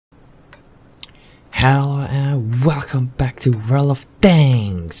Hello and welcome back to World of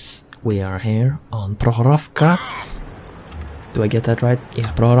Tanks. We are here on Prohorovka. Do I get that right?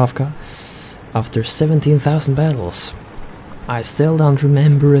 Yeah, Prohorovka. After 17,000 battles. I still don't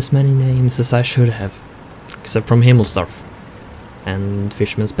remember as many names as I should have. Except from Himmelsdorf and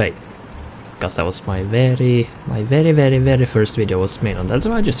Fisherman's Bay. Because that was my very first video was made on that,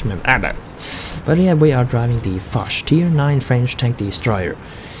 so I just remember that. But yeah, we are driving the Foch Tier 9 French tank destroyer.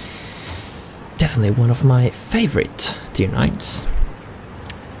 Definitely one of my favorite Tier 9s.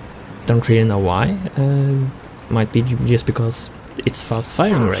 Don't really know why. Might be just because it's fast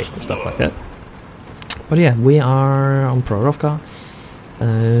firing rate and stuff like that. But yeah, we are on Prohorovka.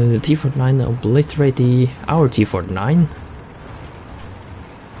 The T-49 obliterate our T-49.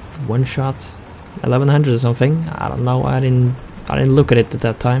 One shot, 1100 or something. I don't know. I didn't look at it at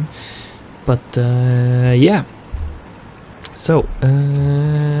that time. But yeah. So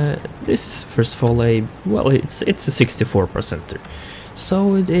this is first of all it's a 64%.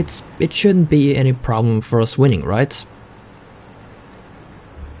 So it shouldn't be any problem for us winning, right?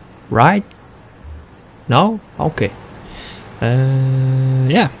 Right? No? Okay.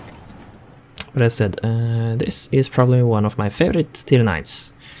 Yeah. But as I said, this is probably one of my favorite Tier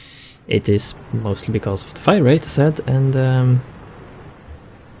 9s. It is mostly because of the fire rate, I said, and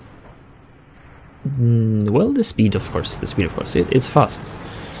well, the speed, of course. It's fast.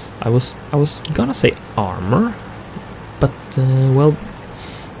 I was gonna say armor, but well,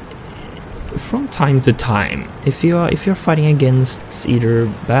 from time to time, if you're fighting against either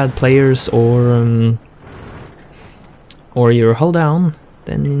bad players or you're hull down,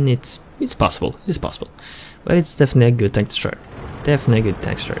 then it's possible. But it's definitely a good tank destroyer.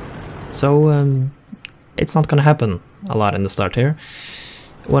 So it's not gonna happen a lot in the start here.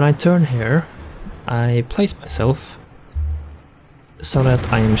 When I turn here, I place myself so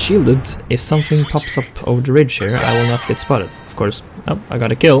that I am shielded. If something pops up over the ridge here, I will not get spotted. Of course. Oh, I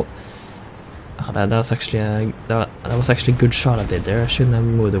got a kill. Oh, that was actually a good shot I did there. I shouldn't have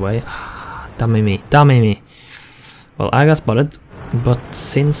moved away. Damn me. Well, I got spotted, but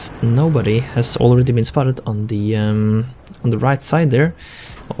since nobody has already been spotted on the right side there,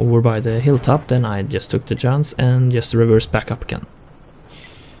 over by the hilltop, then I just took the chance and just reversed back up again.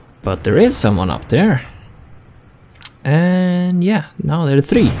 But there is someone up there. And yeah, now there are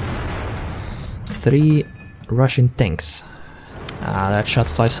three Russian tanks. That shot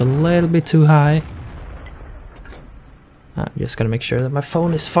flies a little bit too high. Just gotta make sure that my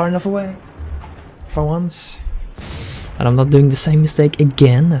phone is far enough away for once. And I'm not doing the same mistake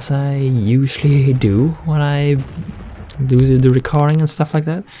again as I usually do when I do the recording and stuff like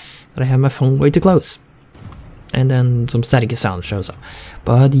that. That I have my phone way too close. And then some static sound shows up.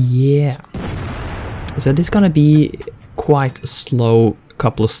 But yeah. So it's gonna be quite a slow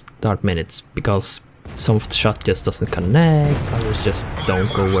couple of start minutes because some of the shot just doesn't connect, others just don't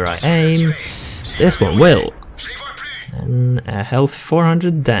go where I aim. This one will. And a healthy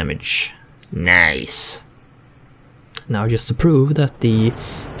 400 damage. Nice. Now just to prove that the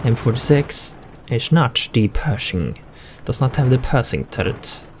M46 is not the Pershing, does not have the Pershing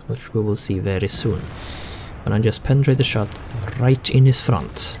turret, which we will see very soon. And I just penetrate the shot right in his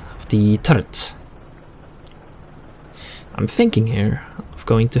front of the turret. I'm thinking here of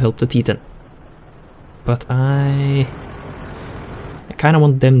going to help the T10, but I kind of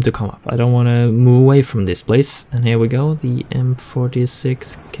want them to come up. I don't want to move away from this place. And here we go, the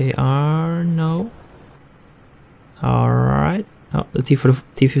M46 KR. No. Alright. Oh, the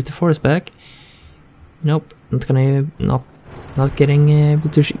T54 is back. Nope, not getting able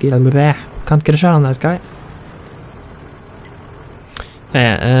to. Can't get a shot on that guy.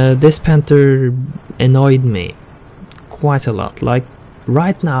 Yeah, this Panther annoyed me quite a lot. Like,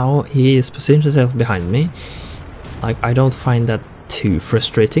 right now, he is positioned himself behind me. Like, I don't find that too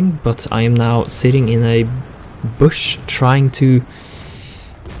frustrating, but I am now sitting in a bush trying to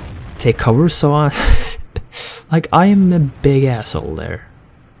take cover, so like, I am a big asshole there.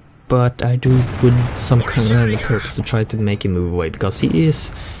 But I do with some kind of purpose to try to make him move away, because he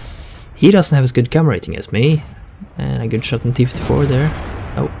doesn't have as good camera rating as me. And a good shot on T54 there.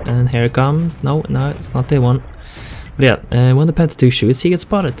 Oh, and here it comes. No, it's not the one. But yeah, when the Panther 2 shoots, he gets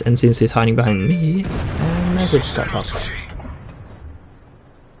spotted. And since he's hiding behind me, and a good shot pops up.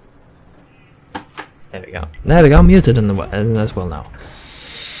 There we go, muted as well now.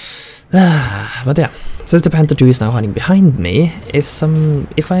 But yeah, since the Panther 2 is now hiding behind me, if I'm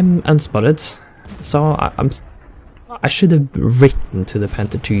unspotted, so I should have written to the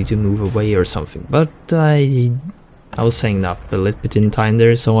Panther 2 to move away or something, but I was saying that a little bit in time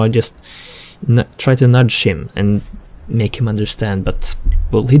there, so I just try to nudge him and make him understand, but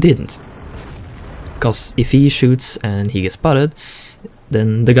well, he didn't. Because if he shoots and he gets spotted,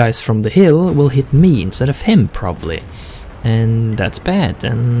 then the guys from the hill will hit me instead of him, probably. And that's bad.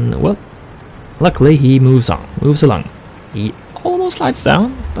 And, well, luckily he moves along. He almost slides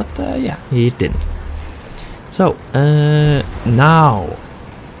down, but yeah, he didn't. So, now...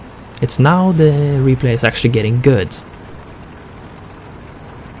 It's now the replay is actually getting good.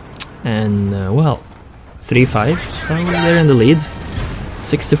 And, well, 3-5, so they're in the lead.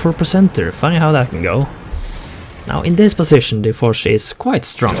 64%er, funny how that can go. Now, in this position, the Foch is quite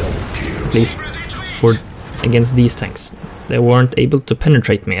strong. At least for against these tanks. They weren't able to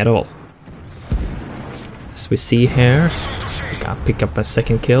penetrate me at all. As we see here, I pick up a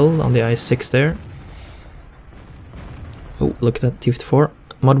second kill on the I-6 there. Oh, look at that T-54.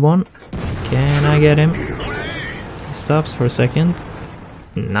 Mod 1. Can I get him? He stops for a second.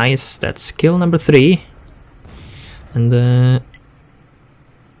 Nice, that's kill number 3. And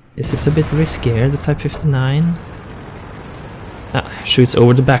this is a bit riskier, the Type 59. Shoots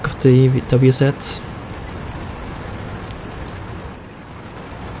over the back of the WZ.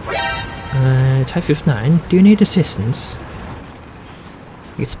 Type 59, do you need assistance?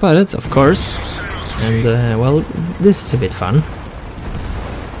 You get spotted, of course. And well, this is a bit fun.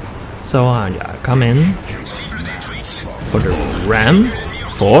 So I come in for the ram.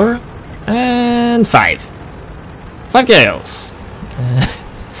 4 and 5. 5 kills.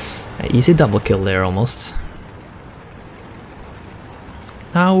 Easy double kill there almost.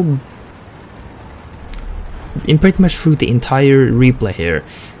 Now, in pretty much through the entire replay here,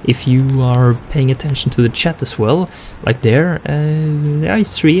 if you are paying attention to the chat as well, like there, the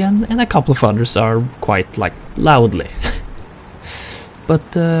IS-3 and a couple of others are quite like loudly.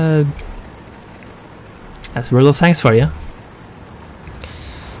 But that's world of thanks for you.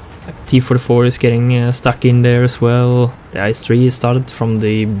 Like T-44 is getting stuck in there as well. The IS-3 started from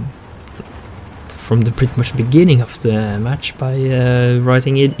the pretty much beginning of the match by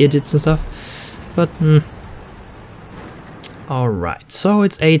writing idiots and stuff. But alright, so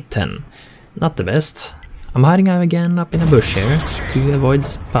it's 8-10. Not the best. I'm hiding out again up in a bush here to avoid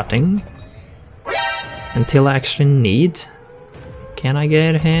spotting until I actually need. Can I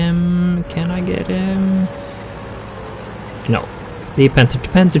get him? Can I get him? No. The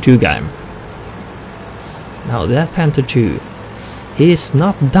Panther 2 guy. Now that Panther 2, he is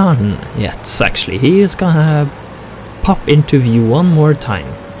not done yet, actually. He is gonna pop into view one more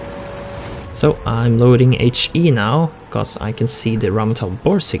time. So I'm loading HE now, because I can see the Rheinmetall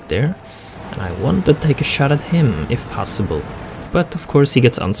Borsig there, and I want to take a shot at him if possible. But of course he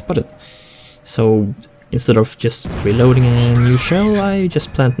gets unspotted. So instead of just reloading a new shell, I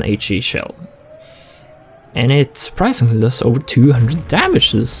just plant an HE shell. And it surprisingly does over 200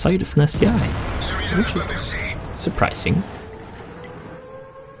 damage to the side of an STI, which is surprising.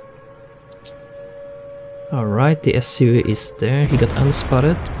 Alright, the SU is there, he got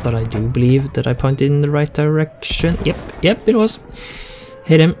unspotted, but I do believe that I pointed in the right direction. Yep, it was.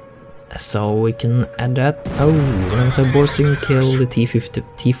 Hit him. So we can add that. Oh, Rheinmetall Borsig kill the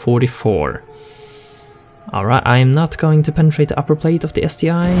T-44. Alright, I am not going to penetrate the upper plate of the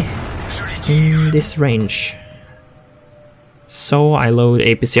STI in this range. So I load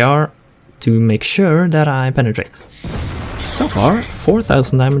APCR to make sure that I penetrate. So far,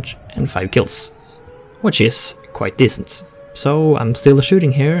 4000 damage and 5 kills, which is quite decent. So I'm still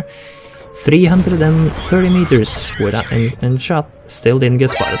shooting here. 330 meters without any shot, still didn't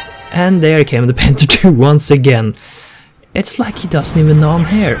get spotted. And there came the Panther 2 once again. It's like he doesn't even know I'm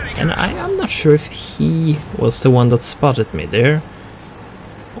here, and I'm not sure if he was the one that spotted me there,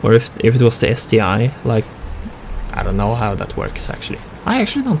 or if it was the STI. Like, I don't know how that works actually. I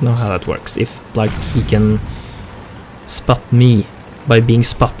actually don't know how that works, if like he can spot me by being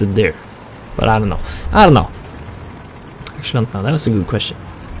spotted there. But I don't know. Actually don't know, that was a good question.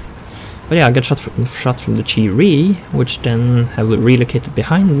 But yeah, I got shot from the Chi-Ri, which then have relocated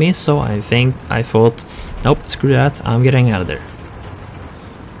behind me, so I thought, nope, screw that, I'm getting out of there.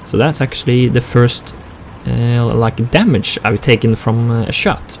 So that's actually the first like damage I've taken from a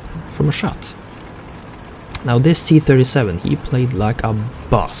shot. Now this T-37, he played like a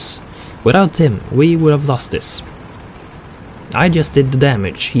boss. Without him, we would have lost this. I just did the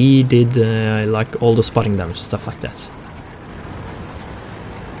damage, he did like all the spotting damage, stuff like that.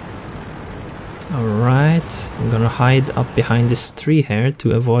 Alright, I'm gonna hide up behind this tree here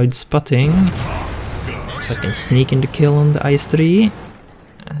to avoid spotting, so I can sneak in the kill on the IS-3.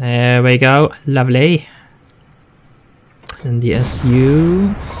 There we go, lovely. And the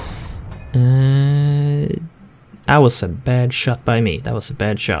SU... that was a bad shot by me, that was a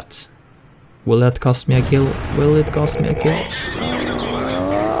bad shot. Will that cost me a kill? Will it cost me a kill?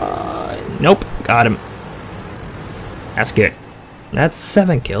 Nope. Got him. That's good. That's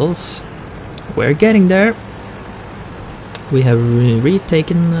 7 kills. We're getting there. We have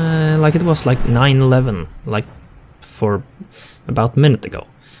retaken, like it was like 9-11, like for about a minute ago.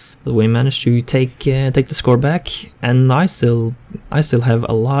 But we managed to take the score back, and I still have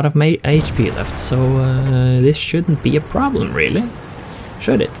a lot of HP left, so this shouldn't be a problem, really,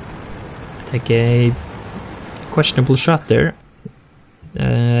 should it? Take a questionable shot there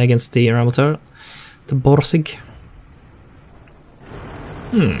against the Ramotor, the Borsig.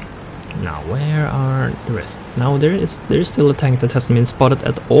 Now where are the rest? Now there is still a tank that hasn't been spotted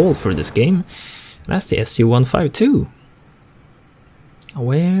at all for this game. And that's the SU-152.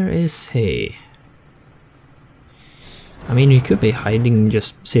 Where is he? I mean, he could be hiding,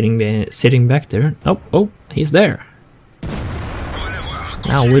 just sitting back there. Oh, he's there.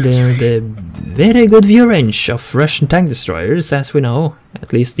 Now with the very good view range of Russian tank destroyers, as we know,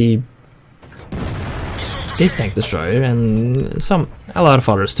 at least this tank destroyer and a lot of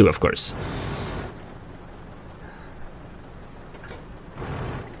others too, of course.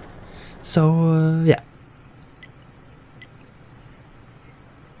 So yeah.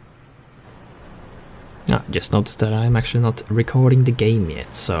 I just noticed that I'm actually not recording the game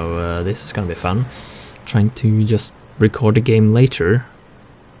yet, so this is gonna be fun. Trying to just record the game later.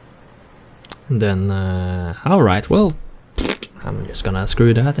 And then, alright, well, I'm just gonna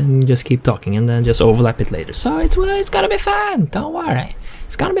screw that and just keep talking and then just overlap it later. So it's gonna be fun, don't worry.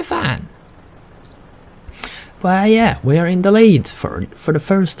 It's gonna be fun. Well, yeah, we are in the lead for the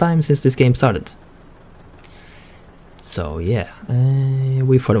first time since this game started. So yeah,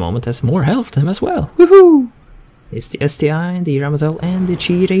 we for the moment has more health than him as well. Woohoo! It's the STI, the Ramatel and the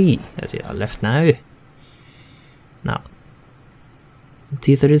Chiri that are left now. Now,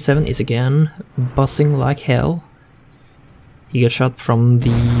 T-37 is again buzzing like hell. He got shot from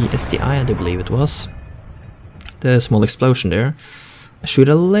the STI, I do believe it was. The small explosion there. I shoot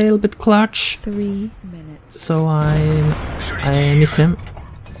a little bit clutch. 3 minutes. So I miss him.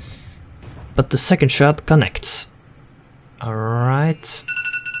 But the second shot connects. Alright.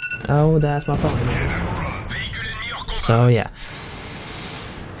 Oh, that's my phone. So yeah.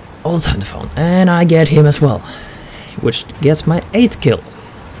 All the time the phone. And I get him as well. Which gets my 8th kill.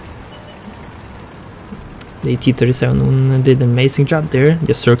 The T-37 did an amazing job there,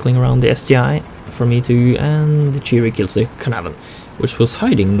 just circling around the STI for me to, and the Chiri kills the Canavan, which was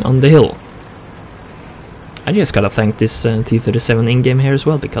hiding on the hill. I just gotta thank this T-37 in-game here as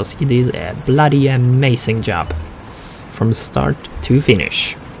well, because he did a bloody amazing job from start to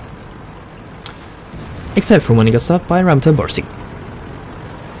finish. Except for when he got stopped by Ramtel Borsig.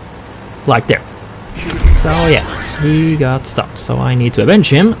 Like there. So yeah, he got stopped, so I need to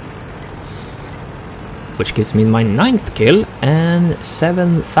avenge him. Which gives me my 9th kill and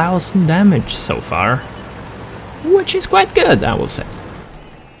 7,000 damage so far. Which is quite good, I will say.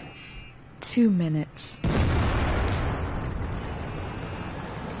 2 minutes.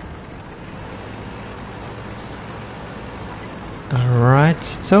 Alright,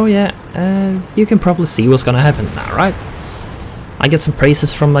 so yeah, you can probably see what's gonna happen now, right? I get some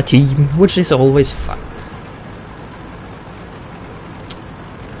praises from my team, which is always fun.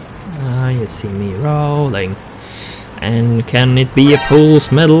 You see me rolling. And can it be a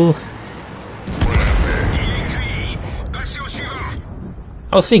Pulse medal?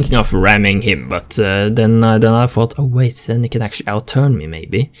 I was thinking of ramming him, but then I thought, oh wait, then he can actually outturn me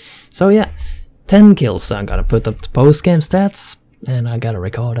maybe. So yeah, 10 kills. I'm gonna put up the post-game stats, and I gotta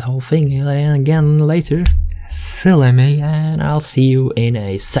record the whole thing again later. Silly me, and I'll see you in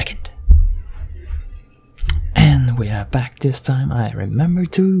a second. And we are back this time. I remember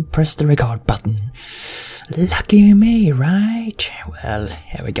to press the record button. Lucky me, right? Well,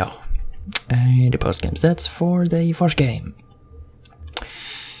 here we go. The post-game stats for the first game.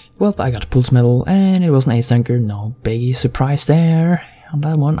 Well, I got a Pulse medal, and it was an ace tanker. No big surprise there. On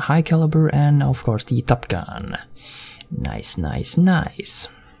that one, high caliber, and of course the Top Gun. Nice, nice, nice.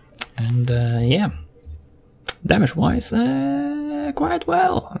 And yeah, damage-wise, quite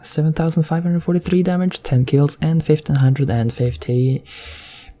well. 7,543 damage, 10 kills, and 1,550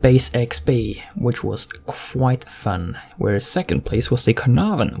 base XP, which was quite fun. Where second place was the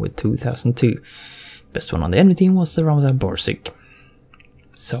Carnarvon with 2,002. Best one on the enemy team was the Ramadan Borsig.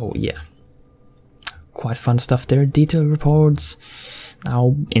 So yeah, quite fun stuff there. Detailed reports.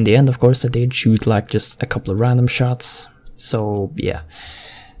 Now, in the end, of course, I did shoot like just a couple of random shots. So yeah.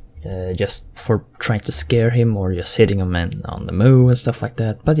 Just for trying to scare him or just hitting him on the move and stuff like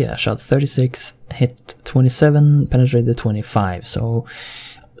that. But yeah, shot 36, hit 27, penetrated 25. So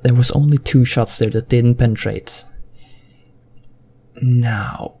there was only 2 shots there that didn't penetrate.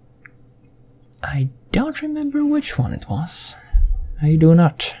 Now, I don't remember which one it was. I do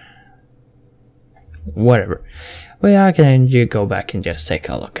not. Whatever. Well, yeah, I can go back and just take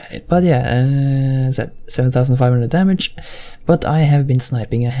a look at it. But yeah, it's at 7,500 damage. But I have been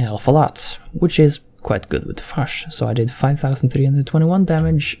sniping a hell of a lot, which is quite good with the Foch. So I did 5,321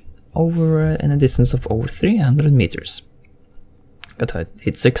 damage over in a distance of over 300 meters. Got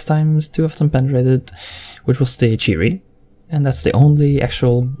hit 6 times, 2 of them penetrated, which was the Cheery. And that's the only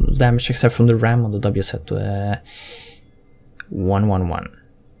actual damage except from the ram on the WZ 111.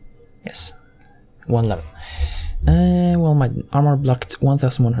 Yes, 111. Well, my armor blocked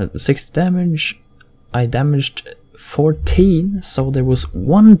 1,160 damage. I damaged 14, so there was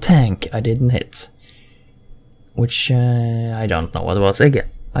 1 tank I didn't hit. Which I don't know what it was again.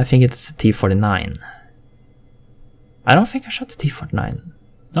 I think it's a T-49. I don't think I shot the T-49.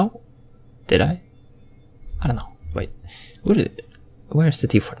 No? Did I? I don't know. Wait. Where's the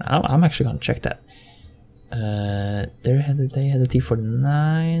T-49? I'm actually gonna check that. They had a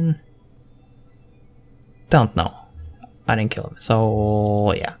T-49. Don't know. I didn't kill him.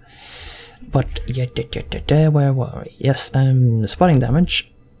 So yeah. But yeah, where were we? Yes, spotting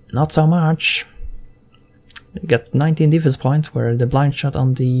damage. Not so much. Got 19 defense points where the blind shot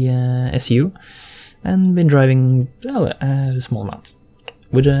on the SU, and been driving a small amount.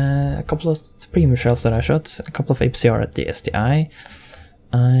 With a couple of premium shells that I shot, a couple of APCR at the SDI,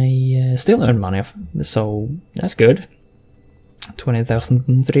 I still earn money off, so that's good.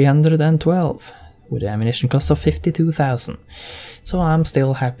 20,312 with an ammunition cost of 52,000. So I'm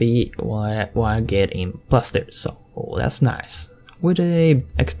still happy while I get in blasters, so that's nice. With a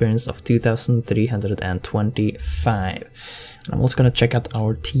experience of 2,325. And I'm also gonna check out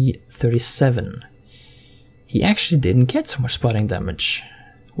our T-37. He actually didn't get so much spotting damage.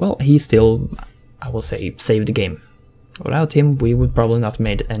 Well, he still, I will say, saved the game. Without him, we would probably not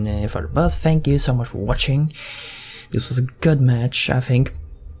made it any further. But thank you so much for watching. This was a good match, I think.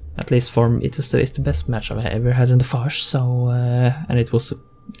 At least for me, it's the best match I've ever had in the Foch. So, and it was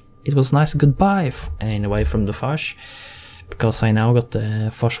nice goodbye anyway from the Foch, because I now got the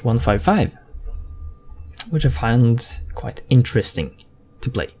Foch 155, which I find quite interesting to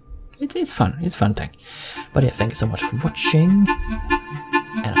play. It's fun. It's fun thing. But yeah, thank you so much for watching.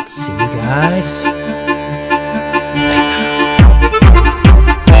 And I'll see you guys